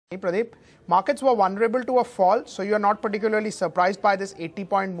Pradip, markets were vulnerable to a fall, so you are not particularly surprised by this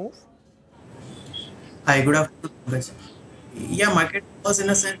 80-point move? Hi, good afternoon, guys. Yeah, market was in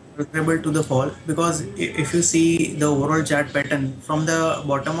a sense vulnerable to the fall because if you see the overall chart pattern from the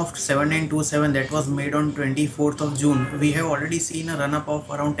bottom of 7927 that was made on 24th of June, we have already seen a run up of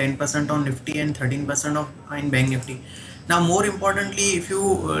around 10% on Nifty and 13% of in Bank Nifty. Now, more importantly, if you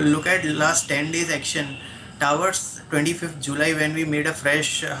look at last 10 days action towards 25th July when we made a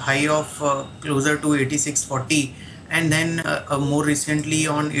fresh high of closer to 8640, and then more recently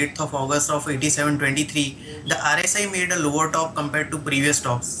on 8th of August of 8723, the RSI made a lower top compared to previous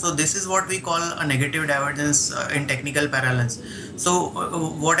tops. So this is what we call a negative divergence in technical parallels. So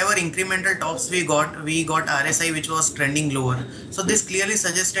whatever incremental tops we got RSI which was trending lower. So this clearly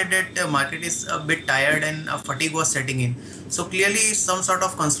suggested that the market is a bit tired and fatigue was setting in. So clearly some sort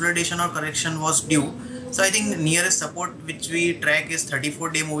of consolidation or correction was due. So I think nearest support which we track is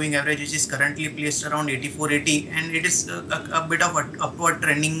 34-day moving average, which is currently placed around 8480, and it is a bit of an upward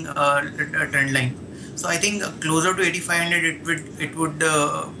trending trend line. So I think closer to 8500 it would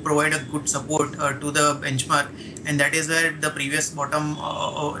provide a good support to the benchmark, and that is where the previous bottom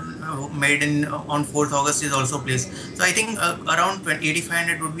made in on 4th August is also placed. So I think around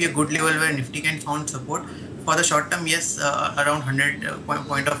 8500 would be a good level where Nifty can find support. For the short term, yes, around 100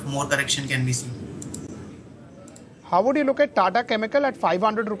 point of more correction can be seen. How would you look at Tata Chemical at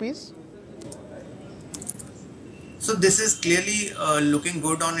 500 rupees? So this is clearly looking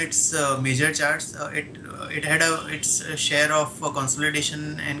good on its major charts. It had its share of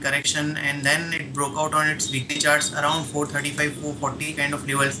consolidation and correction, and then it broke out on its weekly charts around 435, 440 kind of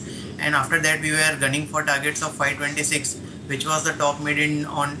levels. And after that, we were gunning for targets of 526, which was the top made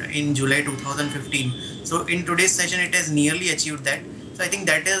in July 2015. So in today's session, it has nearly achieved that. So I think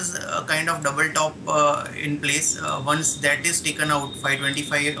that is a kind of double top in place. Once that is taken out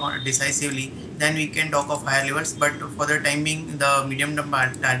 525 decisively, then we can talk of higher levels. But for the time being, the medium term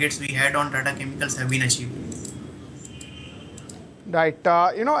targets we had on Tata Chemicals have been achieved. Right.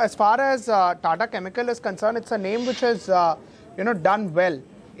 As far as Tata Chemical is concerned, it's a name which has, done well.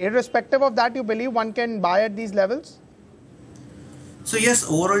 Irrespective of that, you believe one can buy at these levels? So yes,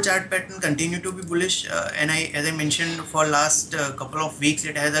 overall chart pattern continue to be bullish, and as I mentioned, for last couple of weeks,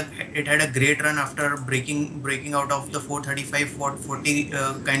 it had a great run after breaking out of the 435, 440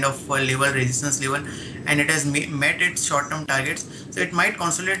 kind of level resistance level, and it has met its short-term targets. So it might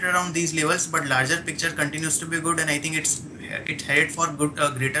consolidate around these levels, but larger picture continues to be good, and I think it's headed for good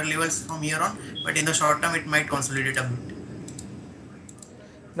greater levels from here on. But in the short term, it might consolidate a bit.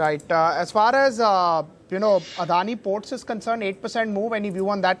 Right. As far as Adani Ports is concerned, 8% move. Any view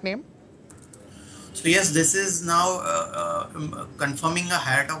on that name? So yes, this is now confirming a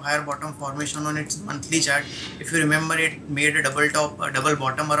higher top, higher bottom formation on its monthly chart. If you remember, it made a double top, a double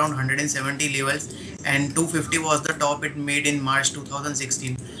bottom around 170 levels, and 250 was the top it made in March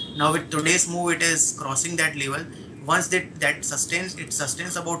 2016. Now with today's move, it is crossing that level. Once that sustains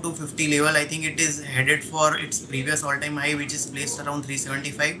about 250 level, I think it is headed for its previous all-time high, which is placed around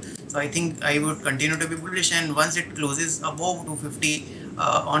 375. So I think I would continue to be bullish, and once it closes above 250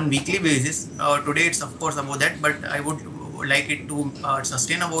 on weekly basis, today it's of course above that, but I would like it to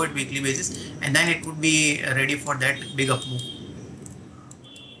sustain above it weekly basis, and then it would be ready for that big up move.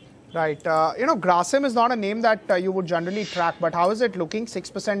 Right. Grasim is not a name that you would generally track, but how is it looking?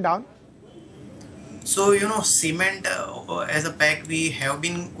 6% down? So cement as a pack we have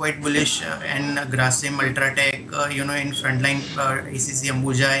been quite bullish, and Grasim, Ultratech, in frontline ACC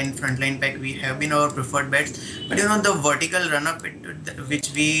Ambuja in frontline pack we have been our preferred bets. But the vertical run up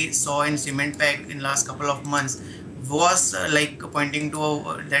which we saw in cement pack in last couple of months was like pointing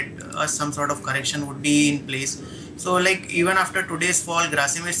to that some sort of correction would be in place. So even after today's fall,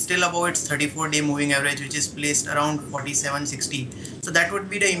 Grasim is still above its 34-day moving average, which is placed around 4760. So that would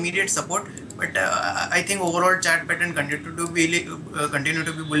be the immediate support. But I think overall chart pattern continue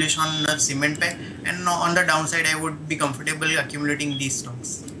to be bullish on the cement pack, and on the downside, I would be comfortable accumulating these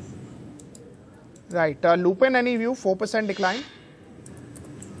stocks. Right. Lupin, any view? 4% decline.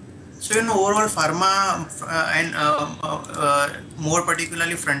 So overall pharma and more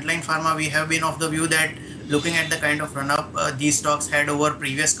particularly frontline pharma, we have been of the view that looking at the kind of run up these stocks had over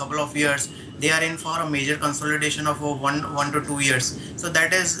previous couple of years, they are in for a major consolidation of 1 to 2 years. So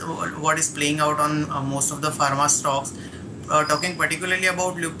that is what is playing out on most of the pharma stocks. Talking particularly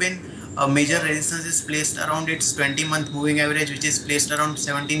about Lupin, a major resistance is placed around its 20-month moving average, which is placed around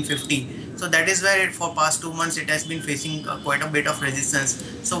 1750. So that is where for past 2 months it has been facing quite a bit of resistance.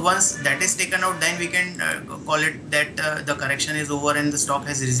 So once that is taken out, then we can call it that the correction is over and the stock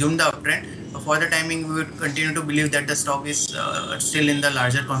has resumed the uptrend. For the timing, we would continue to believe that the stock is still in the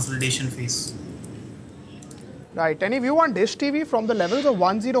larger consolidation phase. Right. Any view on Dish TV from the levels of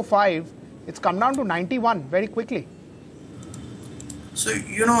 105? It's come down to 91 very quickly. So,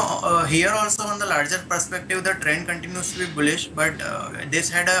 here also on the larger perspective, the trend continues to be bullish, but this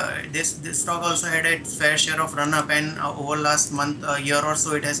stock also had a fair share of run up, and over last month, year or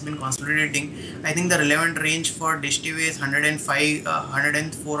so, it has been consolidating. I think the relevant range for Dish TV is 105,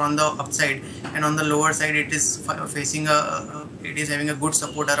 104 on the upside, and on the lower side, it is facing it is having a good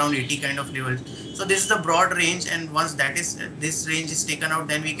support around 80 kind of level. So this is the broad range, and once this range is taken out,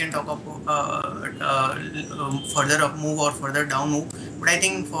 then we can talk about further up move or further down move. But I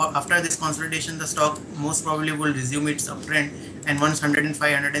think after this consolidation, the stock most probably will resume its uptrend, and once 105,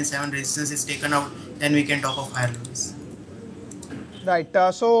 107 resistance is taken out, then we can talk of higher levels. Right.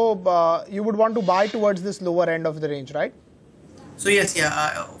 So you would want to buy towards this lower end of the range, right? So yes,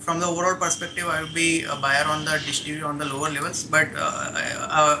 from the overall perspective, I would be a buyer on the Dish TV on the lower levels. But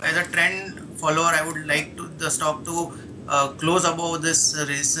as a trend follower, I would like the stock to close above this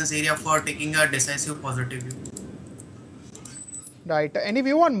resistance area for taking a decisive positive view. Right. Any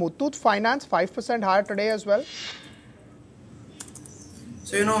view on Muthoot Finance, 5% higher today as well?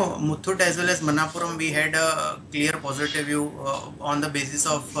 So, Muthoot as well as Manappuram, we had a clear positive view on the basis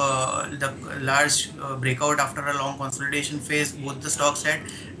of the large breakout after a long consolidation phase. Both the stocks had.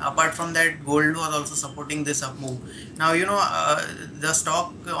 Apart from that, gold was also supporting this up move. Now, the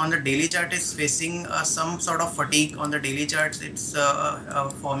stock on the daily chart is facing some sort of fatigue on the daily charts. It's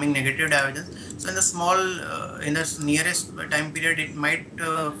forming negative divergence. So, in the nearest time period, it might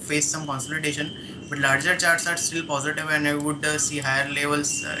face some consolidation. But larger charts are still positive, and I would see higher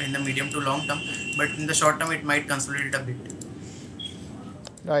levels in the medium to long term. But in the short term, it might consolidate a bit.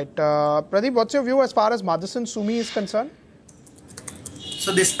 Right. Pradip, what's your view as far as Motherson Sumi is concerned?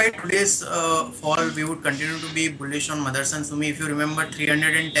 So despite today's fall, we would continue to be bullish on Motherson Sumi. If you remember,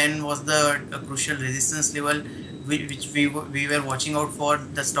 310 was the crucial resistance level which we were watching out for.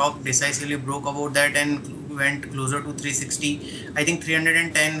 The stock decisively broke about that and went closer to 360. I think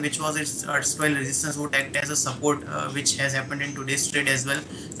 310, which was its erstwhile resistance, would act as a support, which has happened in today's trade as well.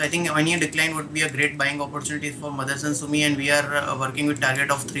 So I think any decline would be a great buying opportunity for Motherson Sumi, and we are working with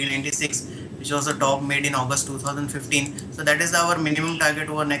target of 396, which was a top made in August 2015. So that is our minimum target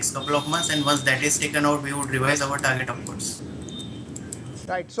over next couple of months, and once that is taken out, we would revise our target upwards.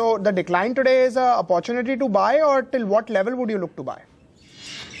 Right. So the decline today is an opportunity to buy, or till what level would you look to buy?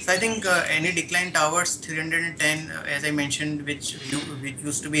 So I think any decline towards 310, as I mentioned, which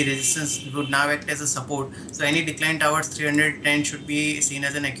used to be resistance, would now act as a support. So any decline towards 310 should be seen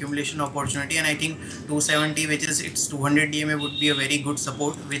as an accumulation opportunity, and I think 270, which is its 200 DMA, would be a very good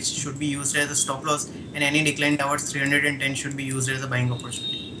support, which should be used as a stop loss, and any decline towards 310 should be used as a buying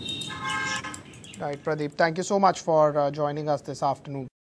opportunity. Right, Pradeep. Thank you so much for joining us this afternoon.